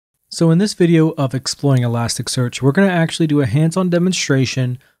So in this video of exploring Elasticsearch, we're going to actually do a hands-on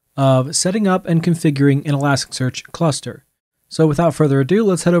demonstration of setting up and configuring an Elasticsearch cluster. So without further ado,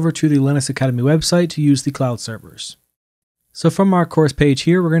 let's head over to the Linux Academy website to use the cloud servers. So from our course page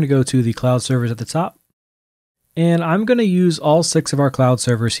here, we're going to go to the cloud servers at the top. And I'm going to use all 6 of our cloud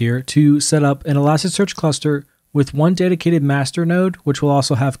servers here to set up an Elasticsearch cluster with one dedicated master node, which will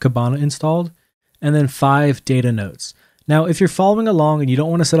also have Kibana installed, and then 5 data nodes. Now, if you're following along and you don't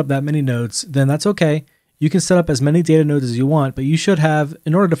want to set up that many nodes, then that's okay. You can set up as many data nodes as you want, but you should have,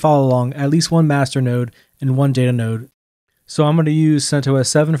 in order to follow along, at least one master node and one data node. So I'm going to use CentOS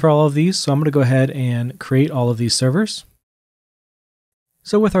 7 for all of these. So I'm going to go ahead and create all of these servers.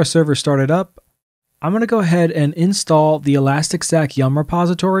 So with our server started up, I'm going to go ahead and install the Elasticsearch Yum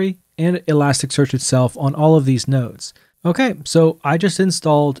repository and Elasticsearch itself on all of these nodes. Okay, so I just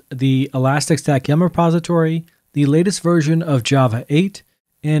installed the Elasticsearch Yum repository, the latest version of Java 8,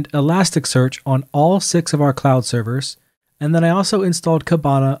 and Elasticsearch on all 6 of our cloud servers, and then I also installed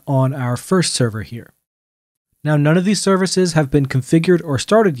Kibana on our first server here. Now, none of these services have been configured or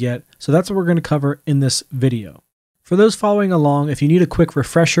started yet, so that's what we're going to cover in this video. For those following along, if you need a quick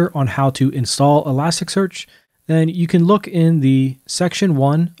refresher on how to install Elasticsearch, then you can look in the section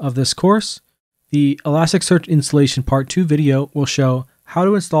 1 of this course. The Elasticsearch installation part 2 video will show how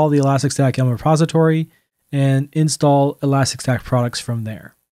to install the Elasticsearch Yum repository and install Elasticsearch products from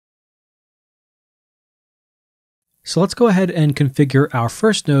there. So let's go ahead and configure our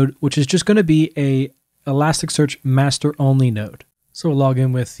first node, which is just going to be a Elasticsearch master only node. So we'll log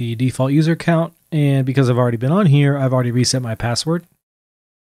in with the default user account, and because I've already been on here, I've already reset my password.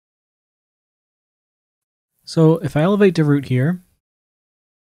 So if I elevate to root here,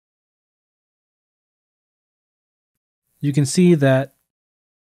 you can see that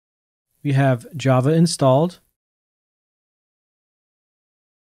we have Java installed,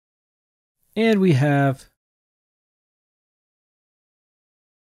 and we have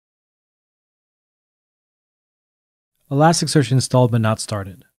Elasticsearch installed but not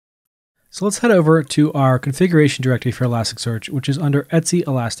started. So let's head over to our configuration directory for Elasticsearch, which is under etc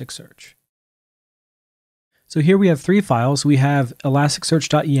Elasticsearch. So here we have 3 files. We have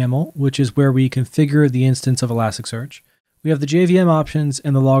elasticsearch.yaml, which is where we configure the instance of Elasticsearch. We have the JVM options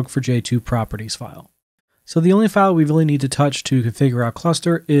and the log4j2 properties file. So the only file we really need to touch to configure our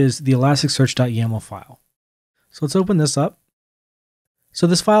cluster is the elasticsearch.yaml file. So let's open this up. So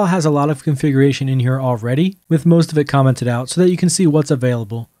this file has a lot of configuration in here already, with most of it commented out so that you can see what's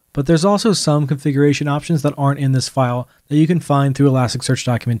available. But there's also some configuration options that aren't in this file that you can find through Elasticsearch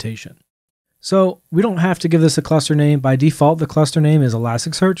documentation. So we don't have to give this a cluster name. By default, the cluster name is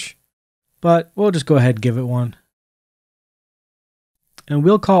Elasticsearch, but we'll just go ahead and give it one. And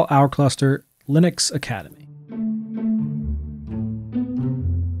we'll call our cluster Linux Academy.